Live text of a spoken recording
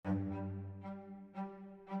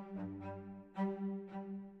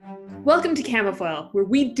Welcome to Camofoil, where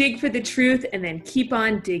we dig for the truth and then keep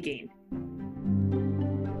on digging.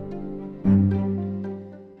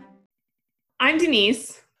 I'm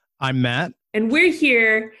Denise. I'm Matt. And we're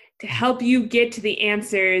here to help you get to the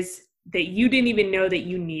answers that you didn't even know that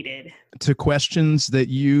you needed. To questions that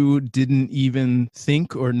you didn't even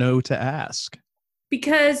think or know to ask.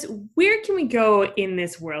 Because where can we go in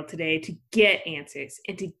this world today to get answers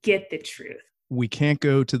and to get the truth? We can't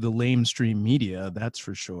go to the lamestream media, that's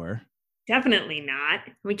for sure. Definitely not.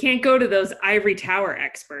 We can't go to those ivory tower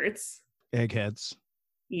experts. Eggheads.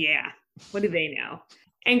 Yeah, what do they know?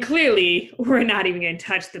 And clearly, we're not even going to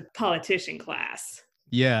touch the politician class.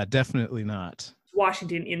 Yeah, definitely not.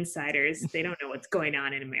 Washington insiders, they don't know what's going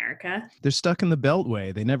on in America. They're stuck in the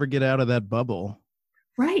Beltway. They never get out of that bubble.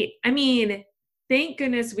 Right. I mean, thank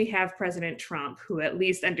goodness we have President Trump, who at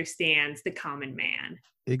least understands the common man.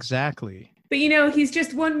 Exactly. But, you know, he's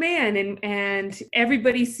just one man, and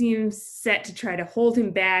everybody seems set to try to hold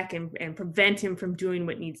him back and prevent him from doing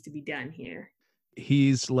what needs to be done here.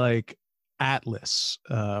 He's like Atlas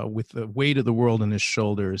with the weight of the world on his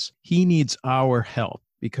shoulders. He needs our help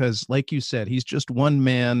because, like you said, he's just one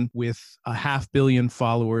man with 500 million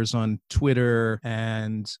followers on Twitter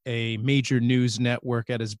and a major news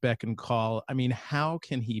network at his beck and call. I mean, how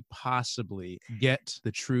can he possibly get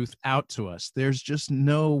the truth out to us? There's just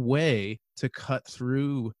no way to cut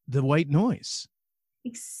through the white noise.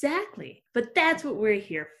 Exactly. But that's what we're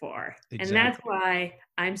here for. Exactly. And that's why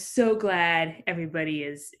I'm so glad everybody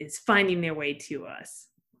is finding their way to us.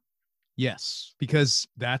 Yes, because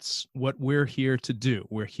that's what we're here to do.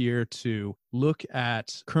 We're here to look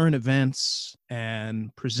at current events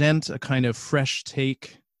and present a kind of fresh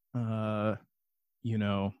take, Yeah,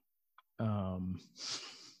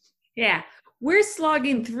 we're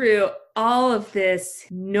slogging through all of this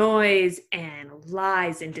noise and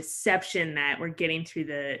lies and deception that we're getting through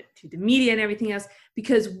the media and everything else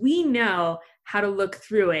because we know how to look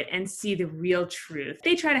through it and see the real truth.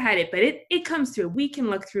 They try to hide it, but it comes through. We can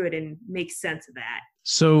look through it and make sense of that.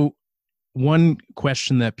 So one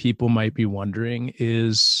question that people might be wondering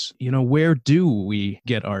is, where do we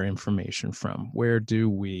get our information from? Where do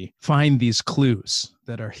we find these clues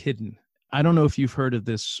that are hidden? I don't know if you've heard of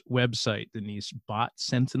this website, Denise,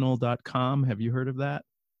 botsentinel.com. Have you heard of that?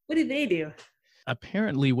 What do they do?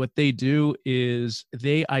 Apparently, what they do is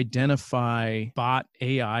they identify bot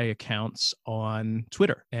AI accounts on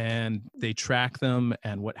Twitter and they track them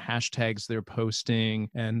and what hashtags they're posting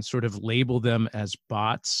and sort of label them as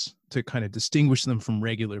bots to kind of distinguish them from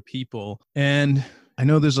regular people. And I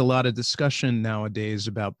know there's a lot of discussion nowadays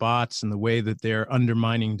about bots and the way that they're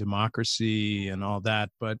undermining democracy and all that.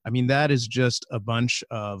 But I mean, that is just a bunch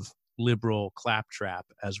of liberal claptrap,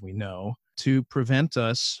 as we know, to prevent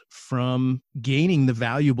us from gaining the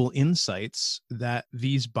valuable insights that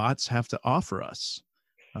these bots have to offer us.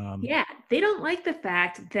 Yeah, they don't like the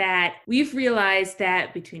fact that we've realized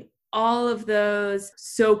that between all of those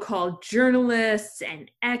so-called journalists and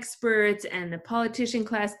experts and the politician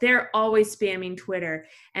class, they're always spamming Twitter.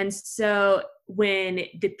 And so when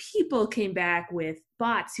the people came back with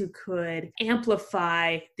bots who could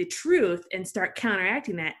amplify the truth and start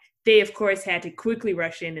counteracting that, they, of course, had to quickly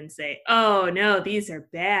rush in and say, oh, no, these are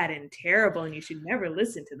bad and terrible, and you should never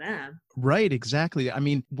listen to them. Right, exactly. I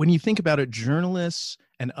mean, when you think about it, journalists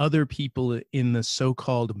and other people in the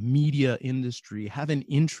so-called media industry have an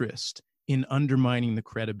interest in undermining the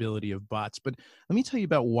credibility of bots. But let me tell you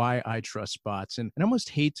about why I trust bots. And I almost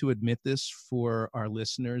hate to admit this for our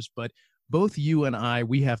listeners, but both you and I,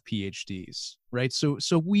 we have PhDs, right? So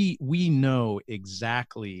we know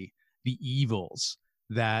exactly the evils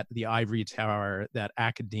that the ivory tower, that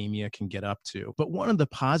academia can get up to. But one of the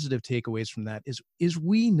positive takeaways from that is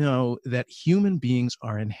we know that human beings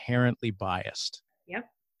are inherently biased. Yep.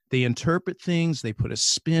 They interpret things, they put a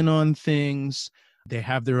spin on things, they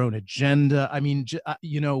have their own agenda. I mean,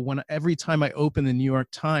 every time I open the New York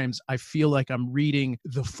Times, I feel like I'm reading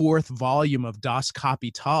the 4th volume of Das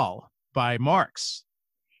Kapital by Marx.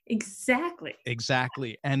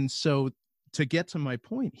 Exactly. And so to get to my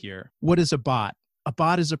point here, what is a bot? A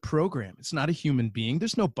bot is a program. It's not a human being.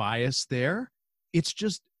 There's no bias there. It's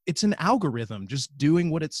an algorithm just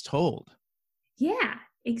doing what it's told. Yeah,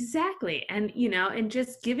 exactly. And, and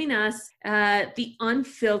just giving us the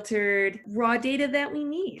unfiltered raw data that we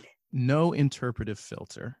need. No interpretive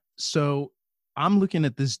filter. So I'm looking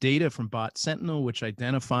at this data from Bot Sentinel, which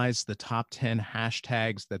identifies the top 10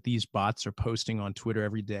 hashtags that these bots are posting on Twitter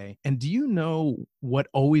every day. And do you know what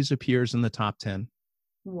always appears in the top 10?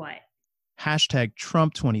 What? Hashtag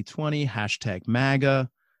Trump 2020, hashtag MAGA,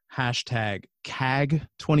 hashtag CAG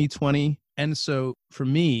 2020. And so for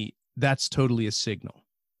me, that's totally a signal.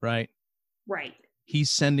 right? Right. He's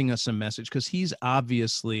sending us a message because he's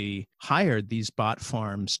obviously hired these bot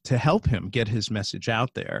farms to help him get his message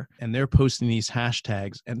out there. And they're posting these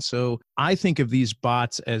hashtags. And so I think of these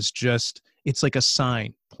bots as just, it's like a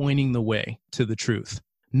sign pointing the way to the truth.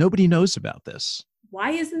 Nobody knows about this.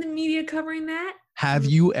 Why isn't the media covering that? Have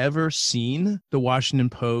you ever seen the Washington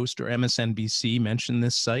Post or MSNBC mention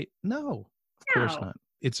this site? No, of course not.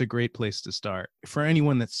 It's a great place to start. For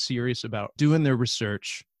anyone that's serious about doing their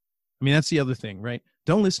research, I mean, that's the other thing, right?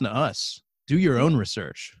 Don't listen to us. Do your own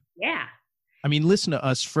research. Yeah. I mean, listen to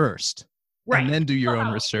us first, right. And then do your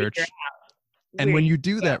own research. And when you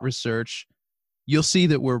do that research, you'll see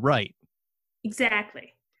that we're right.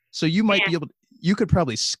 Exactly. So you might be able to, you could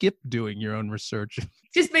probably skip doing your own research.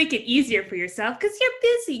 Just make it easier for yourself because you're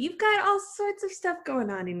busy. You've got all sorts of stuff going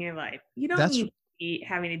on in your life. You don't need to be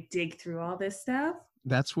having to dig through all this stuff.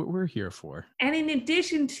 That's what we're here for. And in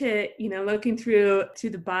addition to, looking through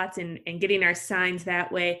the bots and getting our signs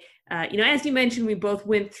that way, as you mentioned, we both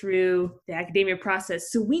went through the academia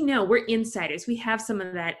process. So we know we're insiders. We have some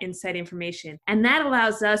of that inside information. And that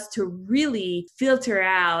allows us to really filter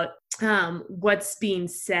out what's being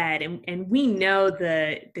said. And we know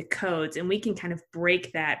the codes, and we can kind of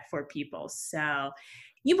break that for people. So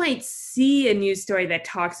you might see a news story that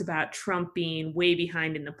talks about Trump being way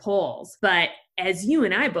behind in the polls. But as you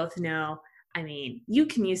and I both know, I mean, you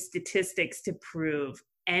can use statistics to prove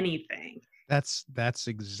anything. That's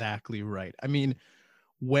exactly right. I mean,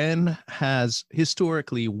 when has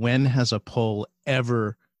a poll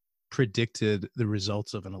ever predicted the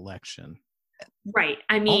results of an election? Right.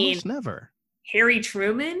 I mean, almost never. Harry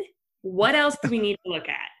Truman, what else do we need to look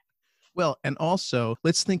at? Well, and also,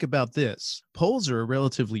 let's think about this. Polls are a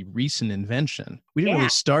relatively recent invention. We didn't really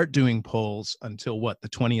start doing polls until the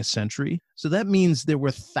 20th century? So that means there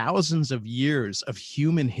were thousands of years of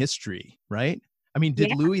human history, right? I mean,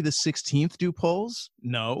 did Louis the 16th do polls?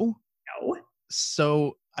 No. No.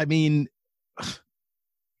 So, I mean...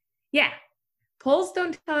 Yeah. Polls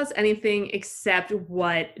don't tell us anything except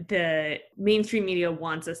what the mainstream media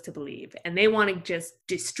wants us to believe. And they want to just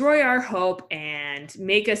destroy our hope and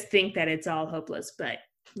make us think that it's all hopeless. But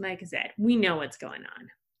like I said, we know what's going on.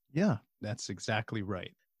 Yeah, that's exactly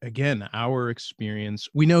right. Again, our experience,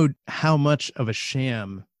 we know how much of a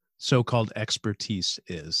sham so-called expertise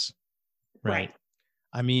is. Right.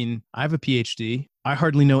 I mean, I have a PhD. I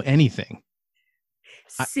hardly know anything.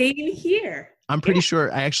 Same here. I'm pretty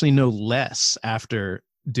sure I actually know less after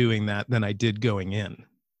doing that than I did going in.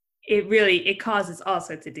 It causes all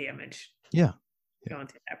sorts of damage. Yeah. Going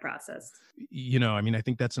through that process. I mean, I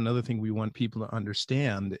think that's another thing we want people to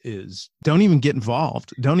understand is don't even get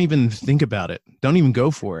involved. Don't even think about it. Don't even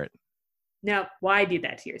go for it. No, why do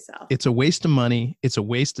that to yourself? It's a waste of money. It's a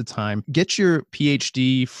waste of time. Get your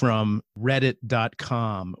PhD from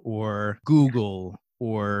reddit.com or Google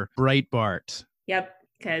or Breitbart. Yep,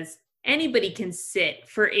 because anybody can sit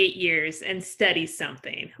for 8 years and study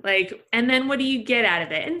something. And then what do you get out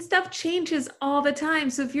of it? And stuff changes all the time.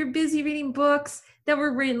 So if you're busy reading books that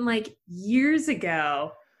were written years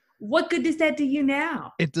ago, what good does that do you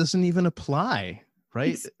now? It doesn't even apply, right?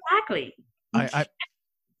 Exactly.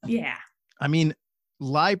 Yeah. I mean,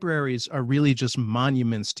 libraries are really just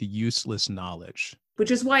monuments to useless knowledge. Which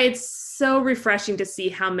is why it's so refreshing to see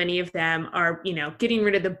how many of them are, getting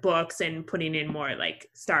rid of the books and putting in more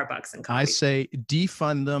Starbucks and coffee. I say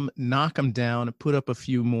defund them, knock them down, put up a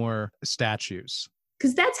few more statues.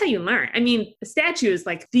 Because that's how you learn. I mean, a statue is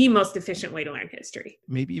the most efficient way to learn history.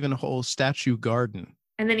 Maybe even a whole statue garden.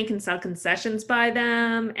 And then you can sell concessions by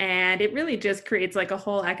them. And it really just creates a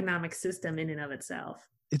whole economic system in and of itself.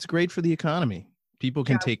 It's great for the economy. People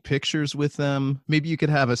can take pictures with them. Maybe you could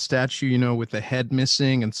have a statue, with the head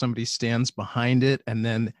missing and somebody stands behind it and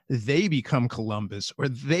then they become Columbus or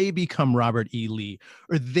they become Robert E. Lee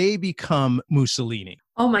or they become Mussolini.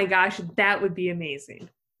 Oh my gosh, that would be amazing.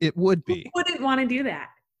 It would be. Who wouldn't want to do that?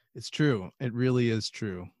 It's true. It really is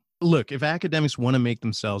true. Look, if academics want to make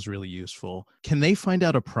themselves really useful, can they find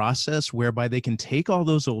out a process whereby they can take all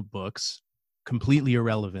those old books, completely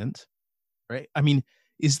irrelevant, right? I mean,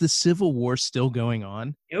 is the Civil War still going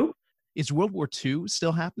on? Nope. Is World War II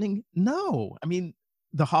still happening? No. I mean,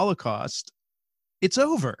 the Holocaust, it's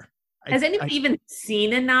over. Has anybody even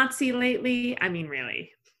seen a Nazi lately? I mean,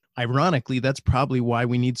 really? Ironically, that's probably why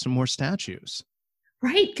we need some more statues.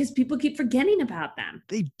 Right, because people keep forgetting about them.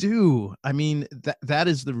 They do. I mean, that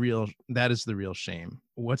is the real shame.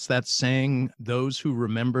 What's that saying? Those who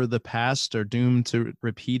remember the past are doomed to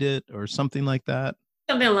repeat it, or something like that.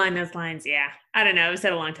 Something along those lines, yeah. I don't know. It was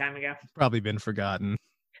said a long time ago. Probably been forgotten.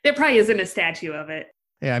 There probably isn't a statue of it.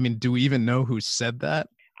 Yeah, I mean, do we even know who said that?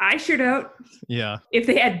 I sure don't. Yeah. If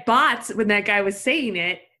they had bots when that guy was saying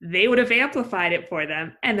it, they would have amplified it for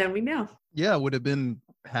them. And then we know. Yeah, it would have been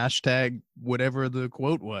hashtag whatever the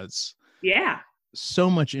quote was. Yeah. So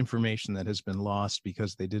much information that has been lost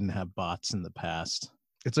because they didn't have bots in the past.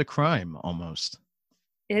 It's a crime almost.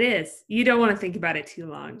 It is. You don't want to think about it too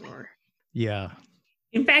long. Yeah.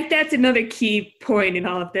 In fact, that's another key point in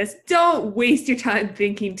all of this. Don't waste your time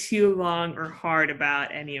thinking too long or hard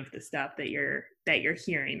about any of the stuff that you're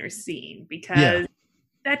hearing or seeing, because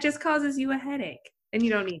that just causes you a headache, and you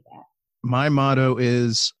don't need that. My motto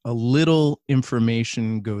is a little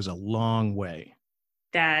information goes a long way.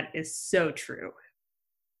 That is so true.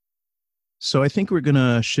 So I think we're going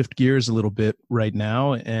to shift gears a little bit right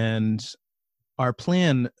now, and our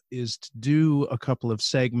plan is to do a couple of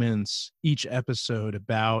segments each episode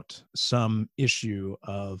about some issue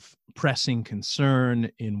of pressing concern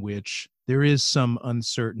in which there is some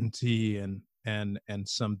uncertainty and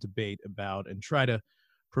some debate about, and try to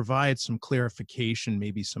provide some clarification,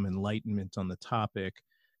 maybe some enlightenment on the topic.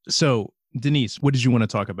 So, Denise, what did you want to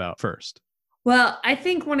talk about first? Well, I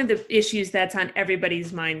think one of the issues that's on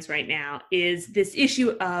everybody's minds right now is this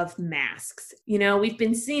issue of masks. You know, we've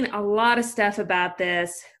been seeing a lot of stuff about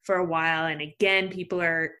this for a while. And again, people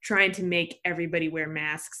are trying to make everybody wear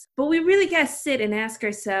masks. But we really got to sit and ask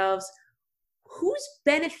ourselves, who's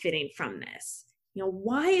benefiting from this? You know,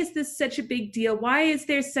 why is this such a big deal? Why is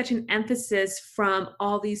there such an emphasis from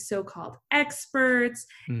all these so-called experts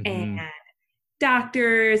and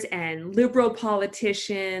doctors and liberal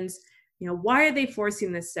politicians? You know, why are they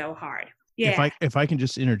forcing this so hard? Yeah. If I can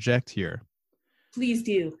just interject here. Please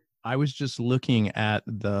do. I was just looking at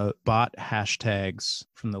the bot hashtags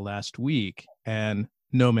from the last week and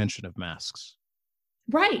no mention of masks.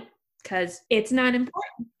 Right. Because it's not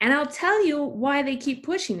important. And I'll tell you why they keep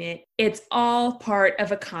pushing it. It's all part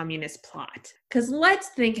of a communist plot. Because let's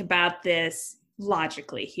think about this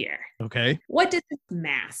logically here. Okay. What does a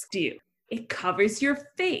mask do? It covers your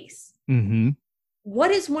face. Mm-hmm.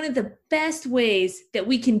 What is one of the best ways that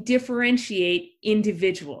we can differentiate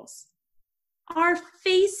individuals? Our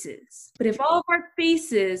faces. But if all of our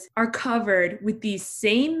faces are covered with these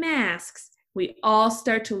same masks, we all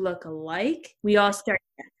start to look alike. We all start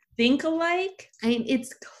to think alike. I mean,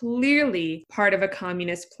 it's clearly part of a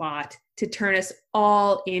communist plot to turn us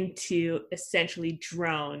all into essentially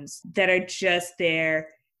drones that are just there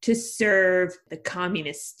to serve the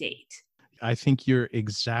communist state. I think you're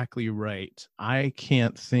exactly right. I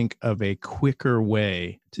can't think of a quicker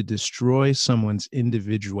way to destroy someone's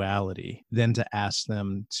individuality than to ask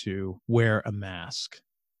them to wear a mask.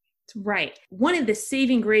 Right. One of the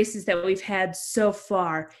saving graces that we've had so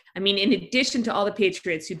far, I mean, in addition to all the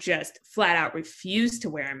patriots who just flat out refuse to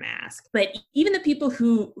wear a mask, but even the people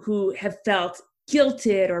who have felt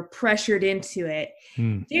guilted or pressured into it,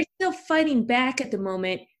 they're still fighting back at the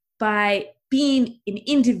moment by being an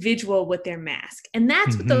individual with their mask. And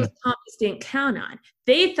that's what those communists didn't count on.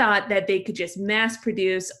 They thought that they could just mass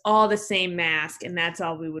produce all the same mask and that's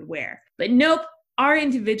all we would wear. But nope, our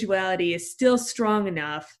individuality is still strong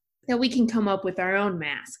enough that we can come up with our own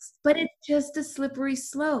masks. But it's just a slippery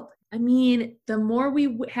slope. I mean, the more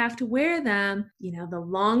we have to wear them, you know, the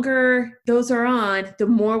longer those are on, the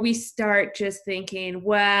more we start just thinking,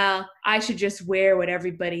 well, I should just wear what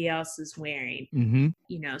everybody else is wearing.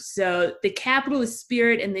 You know, so the capitalist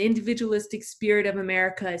spirit and the individualistic spirit of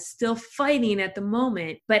America is still fighting at the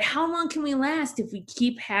moment. But how long can we last if we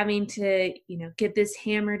keep having to, you know, get this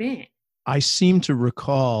hammered in? I seem to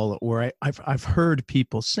recall, or I've heard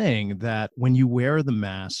people saying that when you wear the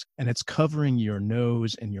mask and it's covering your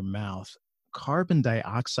nose and your mouth, carbon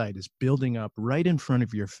dioxide is building up right in front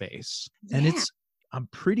of your face. Yeah. And I'm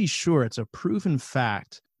pretty sure it's a proven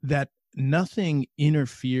fact that nothing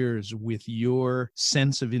interferes with your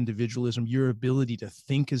sense of individualism, your ability to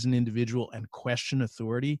think as an individual and question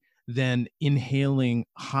authority, than inhaling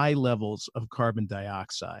high levels of carbon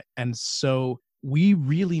dioxide. And so we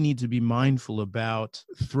really need to be mindful about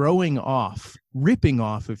ripping off,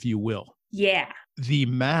 if you will. Yeah. The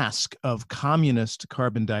mask of communist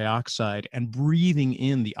carbon dioxide and breathing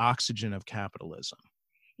in the oxygen of capitalism.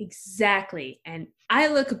 Exactly. And I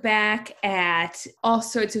look back at all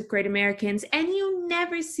sorts of great Americans and you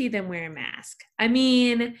never see them wear a mask. I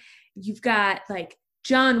mean, you've got like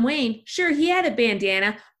John Wayne, sure, he had a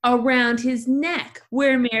bandana around his neck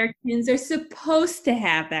where Americans are supposed to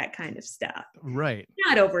have that kind of stuff. Right.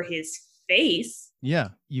 Not over his face. Yeah.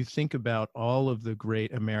 You think about all of the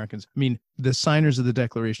great Americans. I mean, the signers of the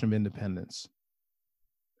Declaration of Independence.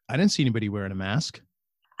 I didn't see anybody wearing a mask.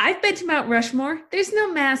 I've been to Mount Rushmore. There's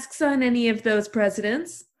no masks on any of those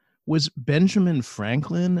presidents. Was Benjamin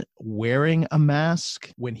Franklin wearing a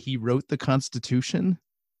mask when he wrote the Constitution?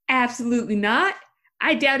 Absolutely not.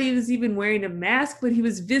 I doubt he was even wearing a mask when he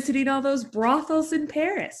was visiting all those brothels in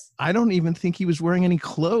Paris. I don't even think he was wearing any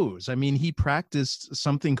clothes. I mean, he practiced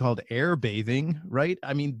something called air bathing, right?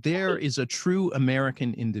 I mean, there is a true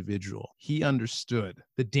American individual. He understood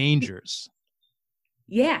the dangers.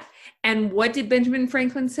 Yeah. And what did Benjamin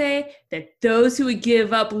Franklin say? That those who would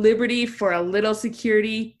give up liberty for a little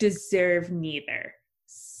security deserve neither.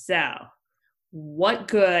 So, what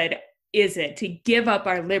good is it to give up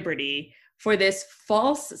our liberty for this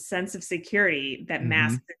false sense of security that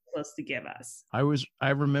masks are supposed to give us? I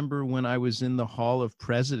remember when I was in the Hall of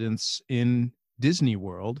Presidents in Disney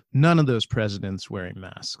World, none of those presidents wearing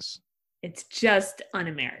masks. It's just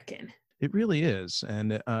un-American. It really is.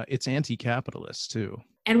 And it's anti-capitalist too.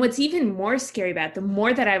 And what's even more scary about it, the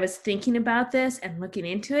more that I was thinking about this and looking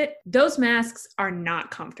into it, those masks are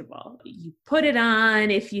not comfortable. You put it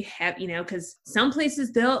on if you have, because some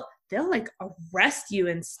places they'll like arrest you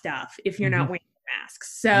and stuff if you're not wearing a mask.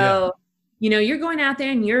 So, you're going out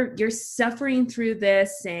there and you're suffering through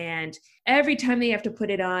this, and every time they have to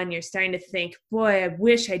put it on, you're starting to think, boy, I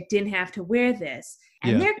wish I didn't have to wear this.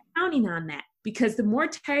 And they're counting on that. Because the more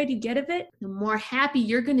tired you get of it, the more happy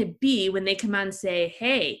you're going to be when they come out and say,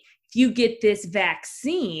 hey, if you get this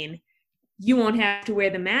vaccine, you won't have to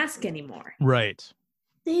wear the mask anymore. Right.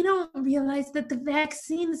 They don't realize that the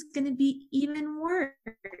vaccine is going to be even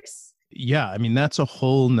worse. Yeah, I mean, that's a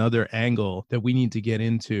whole nother angle that we need to get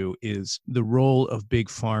into, is the role of big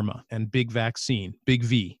pharma and big vaccine, big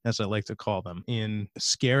V, as I like to call them, in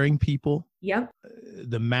scaring people. Yep.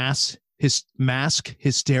 The mask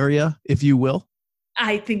hysteria, if you will.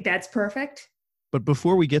 I think that's perfect. But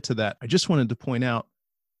before we get to that, I just wanted to point out,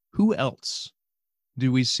 who else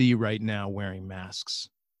do we see right now wearing masks?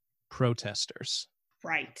 Protesters.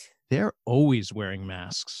 Right. They're always wearing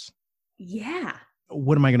masks. Yeah.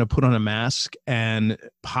 What am I going to put on a mask and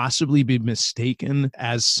possibly be mistaken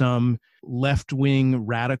as some left-wing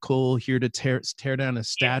radical here to tear down a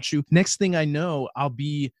statue? Next thing I know, I'll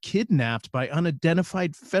be kidnapped by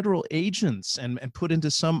unidentified federal agents and put into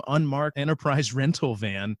some unmarked enterprise rental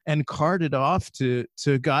van and carted off to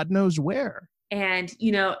God knows where. And,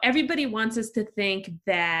 everybody wants us to think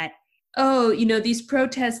that, these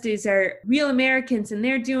protesters are real Americans and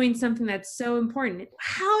they're doing something that's so important.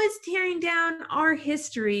 How is tearing down our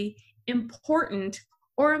history important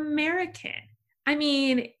or American? I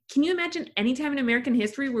mean, can you imagine any time in American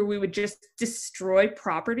history where we would just destroy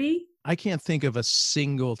property? I can't think of a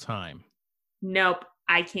single time. Nope,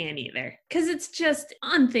 I can't either. Because it's just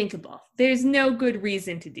unthinkable. There's no good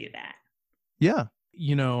reason to do that. Yeah.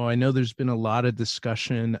 I know there's been a lot of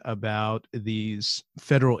discussion about these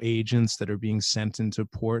federal agents that are being sent into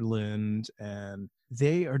Portland, and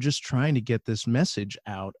they are just trying to get this message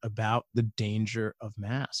out about the danger of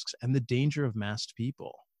masks and the danger of masked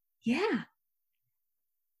people. Yeah.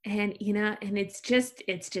 And, and it's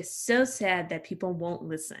just so sad that people won't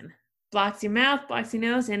listen. Blocks your mouth, blocks your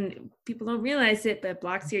nose, and people don't realize it, but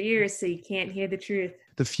blocks your ears so you can't hear the truth.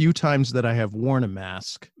 The few times that I have worn a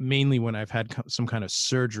mask, mainly when I've had some kind of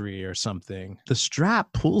surgery or something, the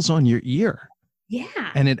strap pulls on your ear.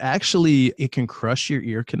 Yeah. And it can crush your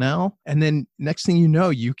ear canal. And then next thing you know,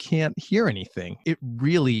 you can't hear anything. It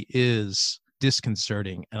really is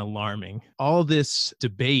disconcerting and alarming. All this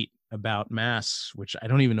debate about masks, which I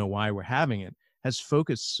don't even know why we're having it, has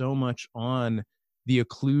focused so much on the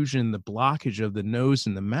occlusion, the blockage of the nose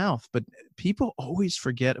and the mouth, but people always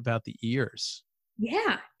forget about the ears.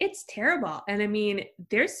 Yeah, it's terrible. And I mean,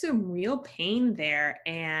 there's some real pain there.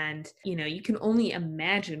 And, you can only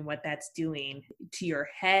imagine what that's doing to your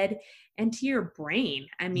head and to your brain.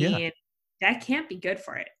 I mean, that can't be good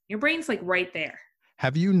for it. Your brain's like right there.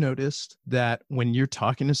 Have you noticed that when you're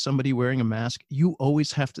talking to somebody wearing a mask, you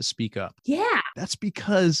always have to speak up? Yeah. That's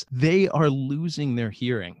because they are losing their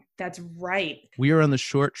hearing. That's right. We are on the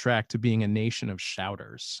short track to being a nation of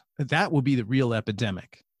shouters. That will be the real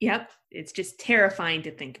epidemic. Yep. It's just terrifying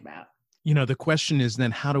to think about. The question is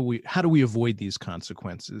then how do we avoid these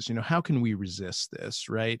consequences? How can we resist this,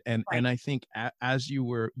 right? And I think as you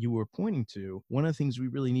were pointing to, one of the things we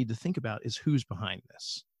really need to think about is who's behind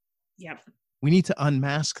this. Yep. We need to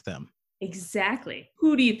unmask them. Exactly.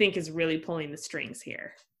 Who do you think is really pulling the strings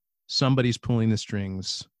here? Somebody's pulling the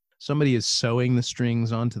strings. Somebody is sewing the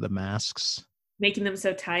strings onto the masks. Making them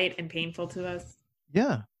so tight and painful to us.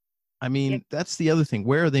 Yeah. I mean, that's the other thing.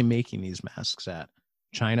 Where are they making these masks at?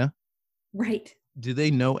 China? Right. Do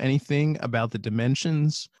they know anything about the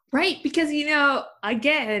dimensions? Right, because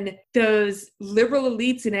again, those liberal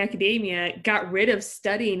elites in academia got rid of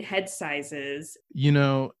studying head sizes. You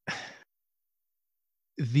know,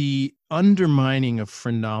 the undermining of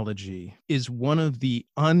phrenology is one of the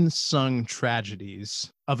unsung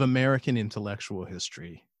tragedies of American intellectual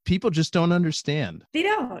history. People just don't understand. They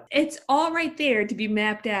don't. It's all right there to be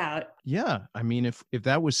mapped out. Yeah, I mean, if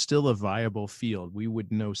that was still a viable field, we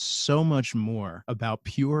would know so much more about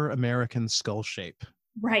pure American skull shape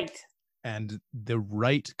Right. and the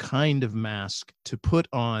right kind of mask to put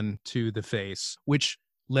on to the face, which,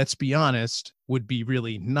 let's be honest, would be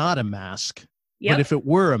really not a mask. Yep. But if it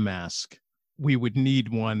were a mask, we would need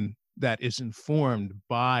one that is informed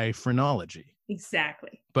by phrenology.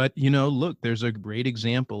 Exactly. But, look, there's a great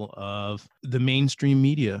example of the mainstream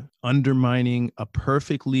media undermining a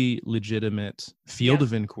perfectly legitimate field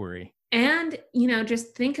of inquiry. And,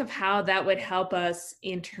 just think of how that would help us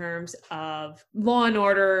in terms of law and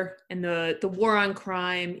order and the war on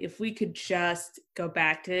crime. If we could just go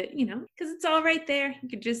back to, because it's all right there. You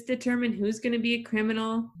could just determine who's going to be a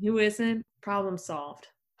criminal, who isn't. Problem solved.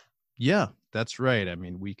 Yeah, that's right. I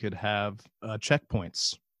mean, we could have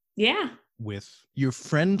checkpoints. Yeah. With your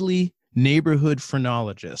friendly neighborhood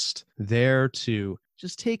phrenologist there to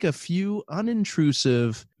just take a few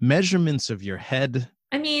unintrusive measurements of your head.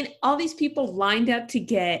 I mean, all these people lined up to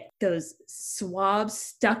get those swabs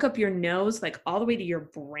stuck up your nose, like all the way to your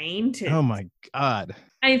brain. Oh my God.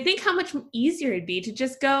 I think how much easier it'd be to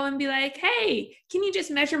just go and be like, hey, can you just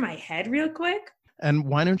measure my head real quick? And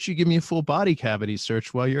why don't you give me a full body cavity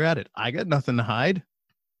search while you're at it? I got nothing to hide.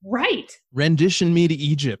 Right. Rendition me to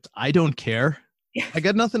Egypt. I don't care. Yeah. I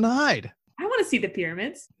got nothing to hide. I want to see the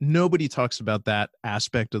pyramids. Nobody talks about that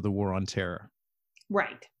aspect of the war on terror.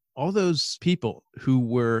 Right. All those people who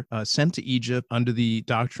were sent to Egypt under the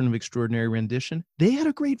doctrine of extraordinary rendition, they had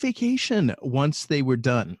a great vacation once they were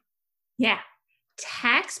done. Yeah.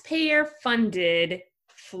 Taxpayer funded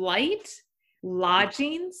flight,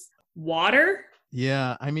 lodgings, water.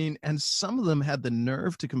 Yeah, I mean, and some of them had the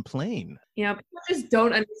nerve to complain. People just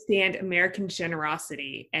don't understand American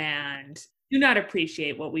generosity and do not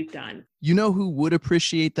appreciate what we've done. You know who would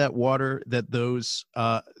appreciate that water that those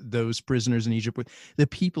prisoners in Egypt were? The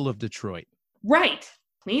people of Detroit. Right.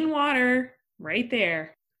 Clean water right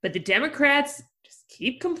there. But the Democrats just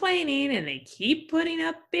keep complaining and they keep putting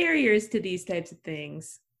up barriers to these types of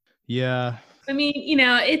things. Yeah. I mean,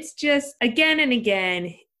 it's just again and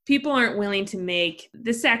again, people aren't willing to make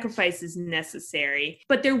the sacrifices necessary,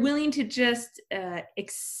 but they're willing to just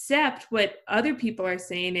accept what other people are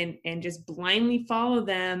saying and just blindly follow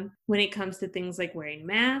them when it comes to things like wearing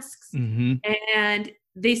masks. Mm-hmm. And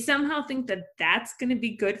they somehow think that that's going to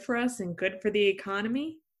be good for us and good for the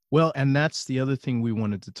economy. Well, and that's the other thing we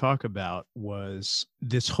wanted to talk about was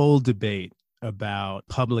this whole debate about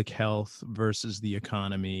public health versus the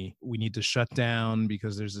economy. We need to shut down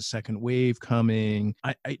because there's a second wave coming.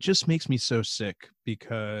 It just makes me so sick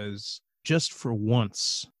because just for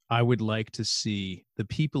once, I would like to see the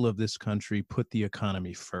people of this country put the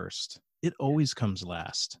economy first. It always comes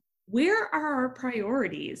last. Where are our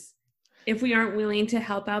priorities if we aren't willing to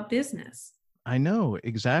help out business? I know,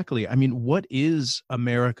 exactly. I mean, what is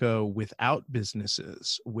America without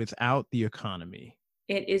businesses, without the economy?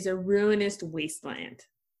 It is a ruinous wasteland.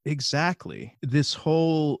 Exactly. This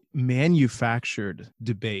whole manufactured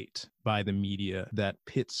debate by the media that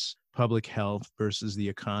pits public health versus the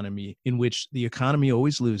economy, in which the economy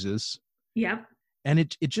always loses. Yep. And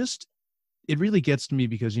it really gets to me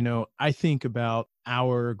because, I think about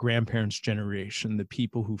our grandparents' generation, the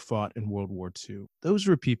people who fought in World War II. Those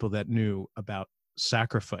were people that knew about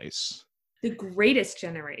sacrifice. The greatest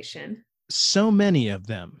generation. So many of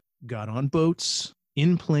them got on boats,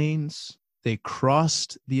 in planes, they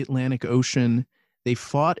crossed the Atlantic Ocean, they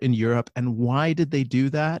fought in Europe. And why did they do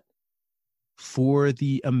that? For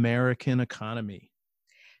the American economy.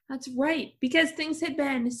 That's right. Because things had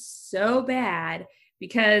been so bad.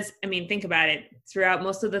 Because, I mean, think about it. Throughout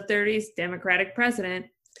most of the 30s, Democratic president.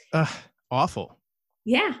 Awful.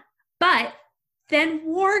 Yeah. But then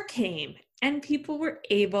war came and people were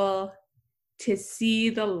able to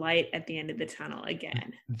see the light at the end of the tunnel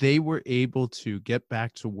again. They were able to get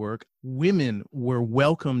back to work. Women were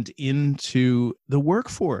welcomed into the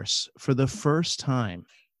workforce for the first time.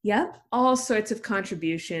 Yep. All sorts of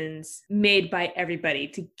contributions made by everybody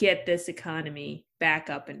to get this economy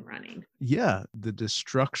back up and running. Yeah. The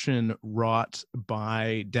destruction wrought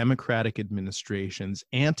by Democratic administrations,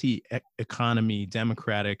 anti-economy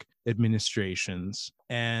Democratic administrations,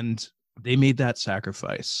 and they made that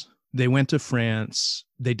sacrifice. They went to France.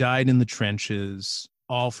 They died in the trenches.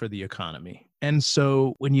 all for the economy. And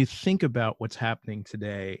so when you think about what's happening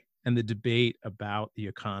today and the debate about the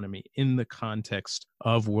economy in the context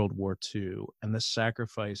of World War II and the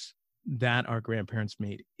sacrifice that our grandparents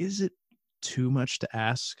made, is it too much to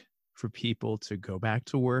ask for people to go back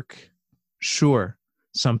to work? Sure,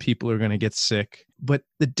 some people are going to get sick, but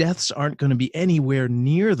the deaths aren't going to be anywhere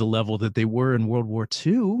near the level that they were in World War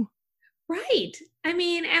II. Right. I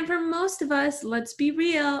mean, and for most of us, let's be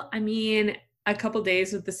real. I mean, a couple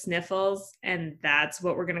days with the sniffles, and that's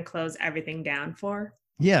what we're going to close everything down for.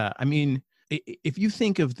 Yeah, I mean, if you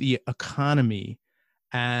think of the economy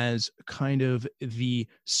as kind of the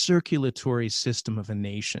circulatory system of a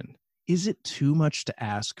nation, is it too much to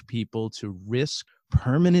ask people to risk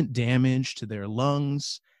permanent damage to their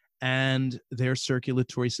lungs and their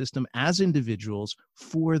circulatory system as individuals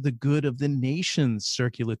for the good of the nation's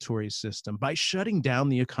circulatory system? By shutting down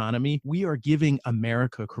the economy, we are giving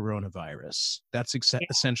America coronavirus. That's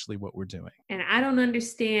essentially what we're doing. And I don't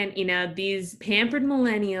understand, these pampered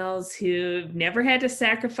millennials who've never had to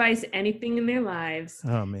sacrifice anything in their lives.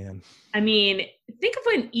 Oh, man. I mean, think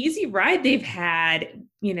of an easy ride they've had,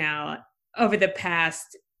 over the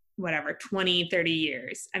past, 20, 30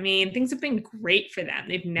 years. I mean, things have been great for them.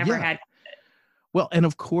 They've never had. Well, and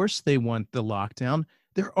of course they want the lockdown.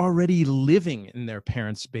 They're already living in their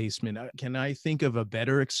parents' basement. Can I think of a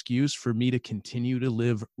better excuse for me to continue to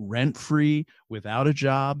live rent-free without a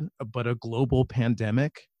job, but a global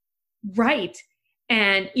pandemic? Right.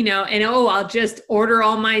 And, I'll just order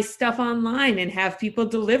all my stuff online and have people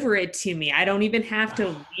deliver it to me. I don't even have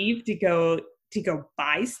to leave to go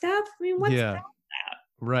buy stuff. I mean, what's that about?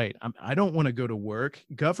 Right. I don't want to go to work.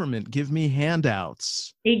 Government, give me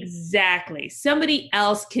handouts. Exactly. Somebody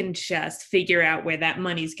else can just figure out where that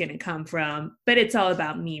money's going to come from, but it's all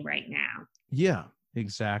about me right now. Yeah,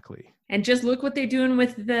 exactly. And just look what they're doing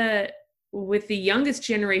with the youngest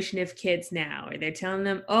generation of kids now. They're telling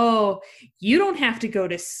them, oh, you don't have to go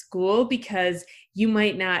to school because you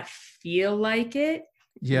might not feel like it.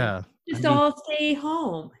 Yeah. Just all stay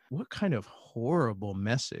home. What kind of horrible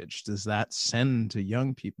message does that send to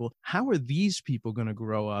young people? How are these people going to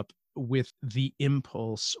grow up with the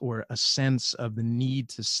impulse or a sense of the need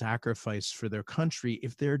to sacrifice for their country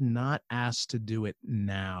if they're not asked to do it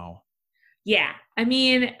now? Yeah. I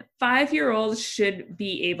mean, 5-year-olds should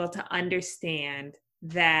be able to understand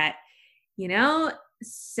that,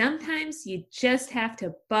 sometimes you just have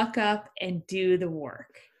to buck up and do the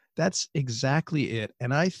work. That's exactly it.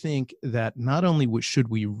 And I think that not only should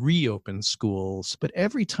we reopen schools, but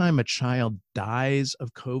every time a child dies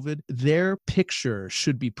of COVID, their picture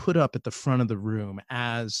should be put up at the front of the room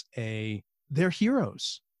as they're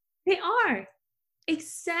heroes. They are.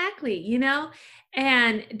 Exactly,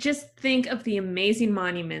 and just think of the amazing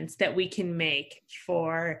monuments that we can make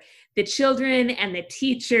for the children and the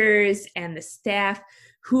teachers and the staff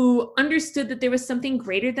who understood that there was something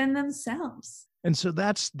greater than themselves. And so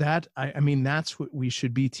that's what we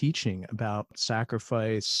should be teaching about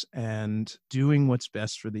sacrifice and doing what's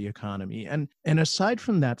best for the economy. And aside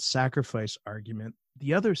from that sacrifice argument,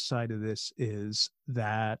 the other side of this is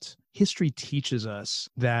that history teaches us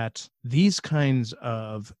that these kinds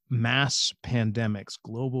of mass pandemics,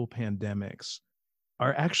 global pandemics,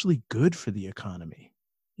 are actually good for the economy.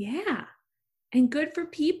 Yeah, and good for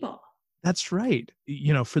people. That's right.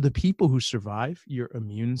 For the people who survive, your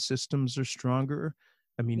immune systems are stronger.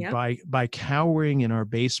 I mean, yep. by cowering in our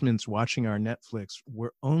basements, watching our Netflix,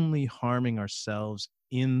 we're only harming ourselves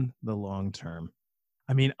in the long term.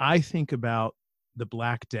 I mean, I think about the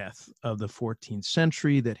Black Death of the 14th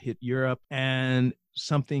century that hit Europe, and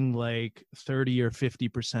something like 30 or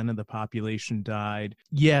 50% of the population died.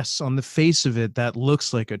 Yes, on the face of it, that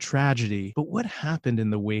looks like a tragedy. But what happened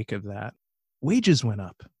in the wake of that? Wages went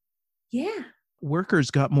up. Yeah.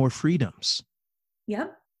 Workers got more freedoms.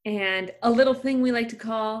 Yep. And a little thing we like to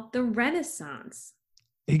call the Renaissance.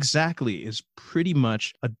 Exactly, is pretty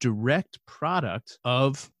much a direct product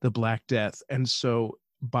of the Black Death. And so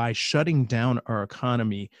by shutting down our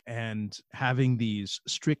economy and having these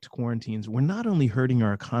strict quarantines, we're not only hurting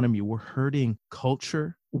our economy, we're hurting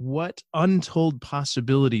culture. What untold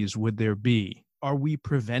possibilities would there be? Are we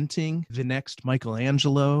preventing the next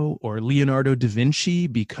Michelangelo or Leonardo da Vinci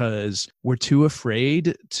because we're too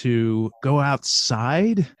afraid to go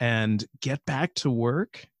outside and get back to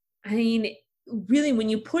work? I mean, really, when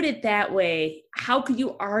you put it that way, how could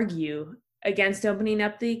you argue against opening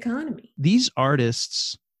up the economy? These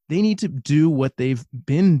artists, they need to do what they've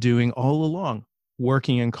been doing all along,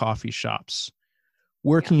 working in coffee shops,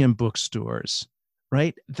 working in bookstores,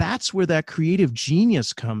 right? That's where that creative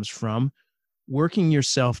genius comes from. Working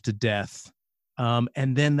yourself to death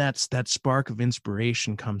And then that spark of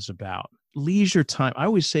inspiration comes about. Leisure time. I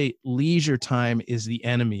always say leisure time is the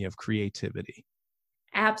enemy of creativity.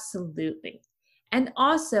 Absolutely. And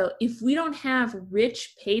also, if we don't have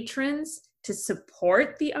rich patrons to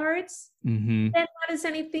support the arts, Mm-hmm. then how does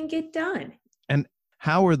anything get done? And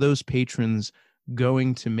how are those patrons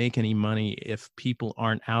going to make any money if people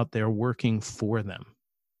aren't out there working for them?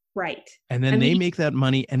 Right. And then I they mean, make that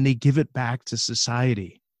money and they give it back to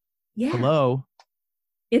society. yeah, Hello?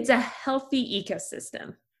 it's a healthy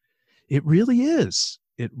ecosystem. It really is.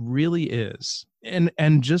 It really is. And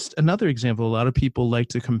just another example, a lot of people like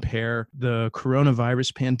to compare the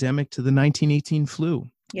coronavirus pandemic to the 1918 flu.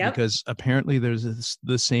 Yep. Because apparently there's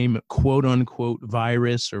the same quote unquote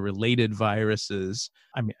virus or related viruses.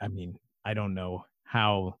 I mean, I don't know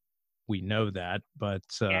how we know that, but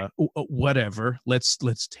Yeah. whatever. Let's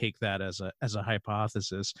take that as a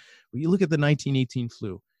hypothesis. When you look at the 1918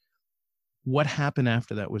 flu, what happened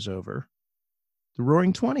after that was over? The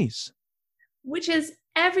Roaring Twenties. Which is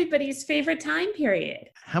everybody's favorite time period.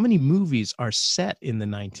 How many movies are set in the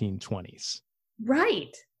 1920s?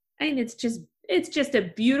 Right. I mean, it's just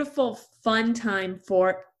a beautiful, fun time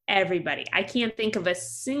for everybody. I can't think of a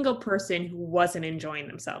single person who wasn't enjoying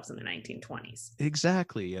themselves in the 1920s.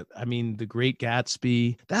 Exactly. I mean, The Great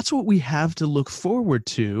Gatsby, that's what we have to look forward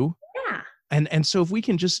to. Yeah. And so if we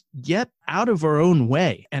can just get out of our own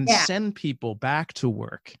way and Yeah. send people back to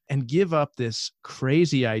work and give up this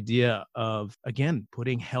crazy idea of, again,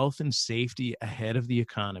 putting health and safety ahead of the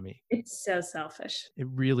economy. It's so selfish. It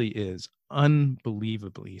really is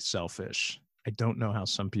unbelievably selfish. I don't know how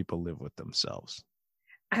some people live with themselves.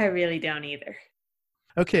 I really don't either.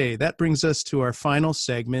 Okay, that brings us to our final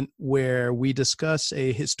segment where we discuss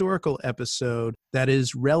a historical episode that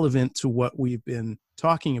is relevant to what we've been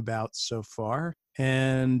talking about so far.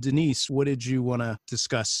 And Denise, what did you want to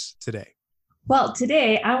discuss today? Well,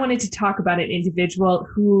 today I wanted to talk about an individual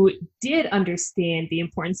who did understand the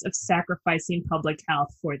importance of sacrificing public health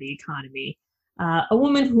for the economy. A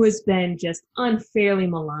woman who has been just unfairly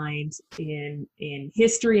maligned in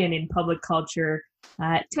history and in public culture,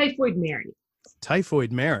 Typhoid Mary.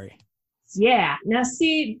 Typhoid Mary. Yeah. Now,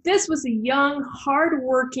 see, this was a young,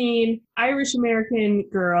 hardworking Irish-American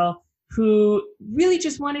girl who really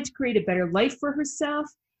just wanted to create a better life for herself.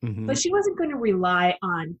 Mm-hmm. But she wasn't going to rely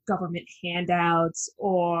on government handouts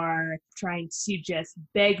or trying to just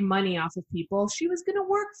beg money off of people. She was going to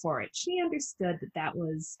work for it. She understood that that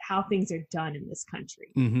was how things are done in this country.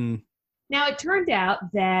 Mm-hmm. Now, it turned out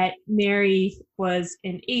that Mary was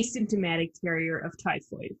an asymptomatic carrier of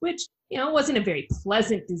typhoid, which, wasn't a very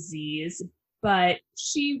pleasant disease, but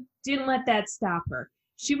she didn't let that stop her.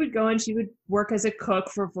 She would go and she would work as a cook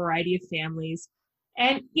for a variety of families.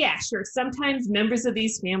 And yeah, sure, sometimes members of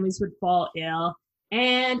these families would fall ill,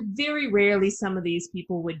 and very rarely some of these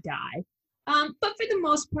people would die. But for the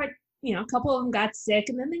most part, a couple of them got sick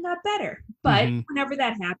and then they got better. But whenever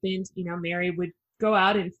that happened, Mary would go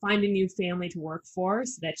out and find a new family to work for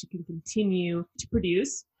so that she can continue to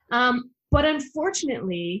produce. But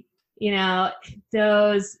unfortunately,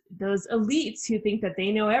 those elites who think that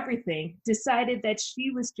they know everything decided that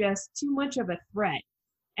she was just too much of a threat.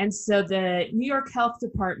 And so the New York Health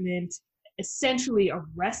Department essentially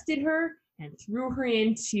arrested her and threw her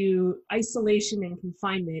into isolation and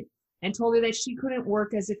confinement and told her that she couldn't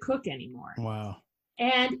work as a cook anymore. Wow.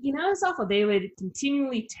 And, it was awful. They would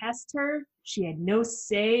continually test her. She had no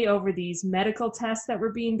say over these medical tests that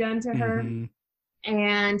were being done to her.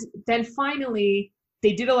 And then finally,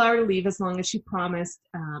 they did allow her to leave as long as she promised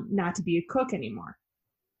not to be a cook anymore.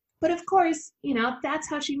 But of course, that's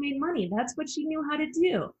how she made money. That's what she knew how to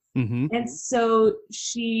do. And so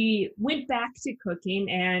she went back to cooking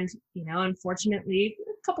and, unfortunately,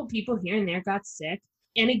 a couple people here and there got sick.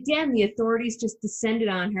 And again, the authorities just descended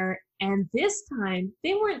on her. And this time,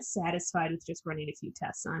 they weren't satisfied with just running a few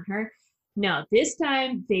tests on her. No, this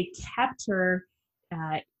time they kept her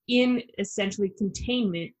in essentially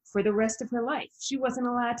containment for the rest of her life. She wasn't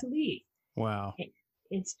allowed to leave. Wow.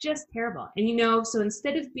 It's just terrible. And, so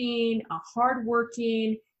instead of being a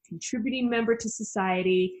hardworking, contributing member to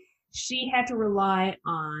society, she had to rely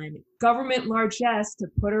on government largesse to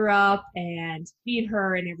put her up and feed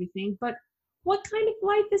her and everything. But what kind of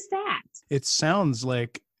life is that? It sounds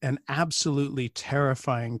like an absolutely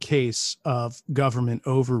terrifying case of government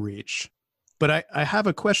overreach. But I have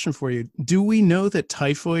a question for you. Do we know that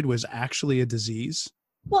typhoid was actually a disease?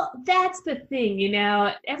 Well, that's the thing,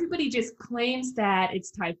 everybody just claims that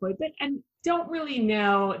it's typhoid, but and don't really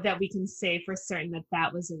know that we can say for certain that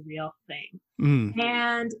that was a real thing.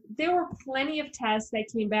 And there were plenty of tests that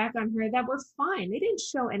came back on her that were fine. They didn't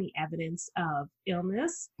show any evidence of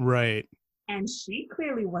illness. Right. and she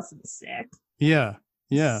clearly wasn't sick. Yeah.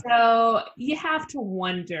 Yeah. So you have to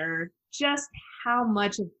wonder just how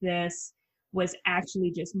much of this was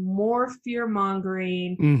actually just more fear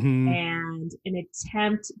mongering Hmm. and an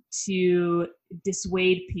attempt to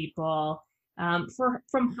dissuade people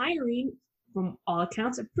from hiring, from all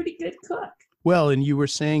accounts, a pretty good cook. Well, and you were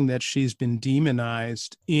saying that she's been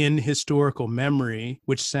demonized in historical memory,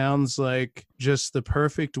 which sounds like just the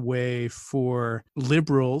perfect way for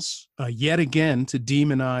liberals, yet again, to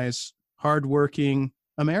demonize hardworking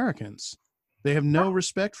Americans. They have no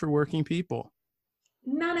respect for working people.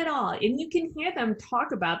 None at all. And you can hear them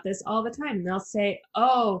talk about this all the time. They'll say,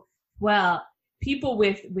 "Oh, well, people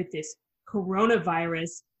with this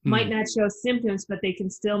coronavirus might Hmm. not show symptoms, but they can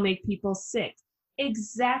still make people sick."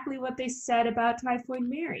 Exactly what they said about Typhoid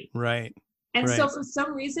Mary. Right. And so Right. for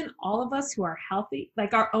some reason, all of us who are healthy,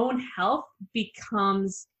 like our own health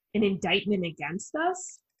becomes an indictment against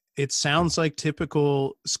us. It sounds like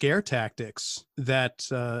typical scare tactics that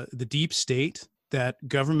the deep state, that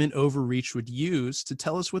government overreach would use to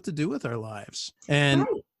tell us what to do with our lives. And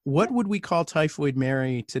Right. what Yep. would we call Typhoid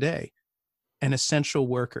Mary today? An essential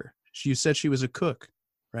worker. You said she was a cook,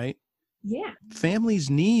 right? Yeah. Families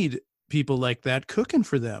need people like that cooking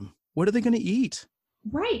for them. What are they going to eat?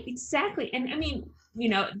 Right, exactly. And I mean,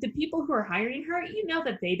 the people who are hiring her,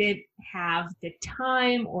 that they didn't have the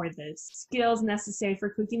time or the skills necessary for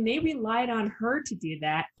cooking. They relied on her to do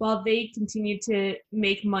that while they continued to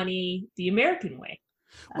make money the American way.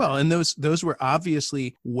 Well, Uh, and those were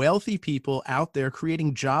obviously wealthy people out there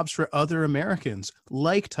creating jobs for other Americans,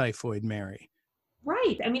 like Typhoid Mary.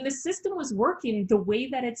 right. I mean, the system was working the way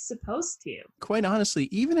that it's supposed to. Quite honestly,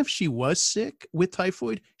 even if she was sick with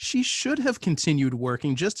typhoid, she should have continued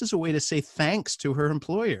working just as a way to say thanks to her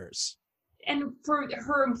employers. And for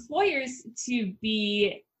her employers to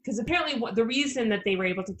be, because apparently the reason that they were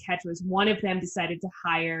able to catch was one of them decided to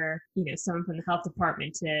hire someone from the health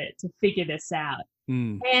department to figure this out.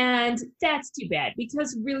 Mm, And that's too bad,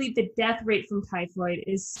 because really the death rate from typhoid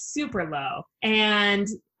is super low, and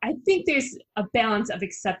I think there's a balance of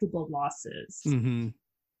acceptable losses. hmm.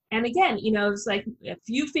 And again, it's like a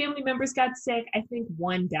few family members got sick. I think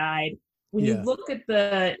one died. When you Yeah. look at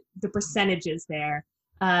the percentages there,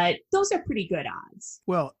 those are pretty good odds.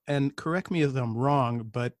 Well, and correct me if I'm wrong,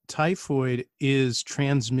 but typhoid is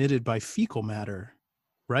transmitted by fecal matter,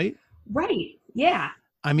 right? Right. Yeah.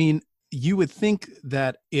 I mean, you would think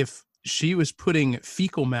that if she was putting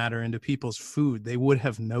fecal matter into people's food, they would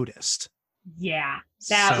have noticed. Yeah.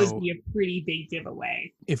 That would So be a pretty big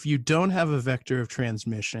giveaway. if you don't have a vector of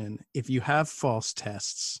transmission, if you have false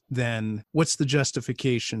tests, then what's the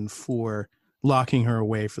justification for locking her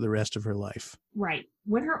away for the rest of her life? Right.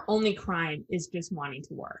 When her only crime is just wanting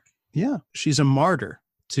to work. Yeah, she's a martyr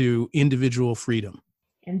to individual freedom.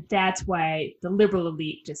 And that's why the liberal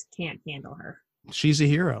elite just can't handle her. She's a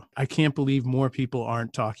hero. I can't believe more people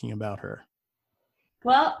aren't talking about her.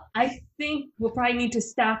 Well, I think we'll probably need to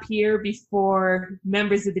stop here before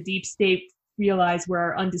members of the deep state realize where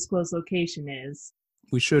our undisclosed location is.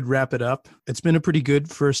 We should wrap it up. It's been a pretty good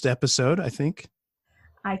first episode, I think.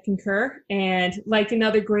 I concur. And like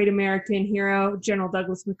another great American hero, General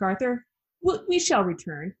Douglas MacArthur, we shall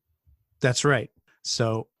return. That's right.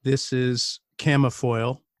 So this is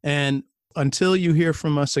Camafoil. And until you hear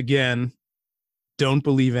from us again, don't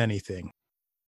believe anything.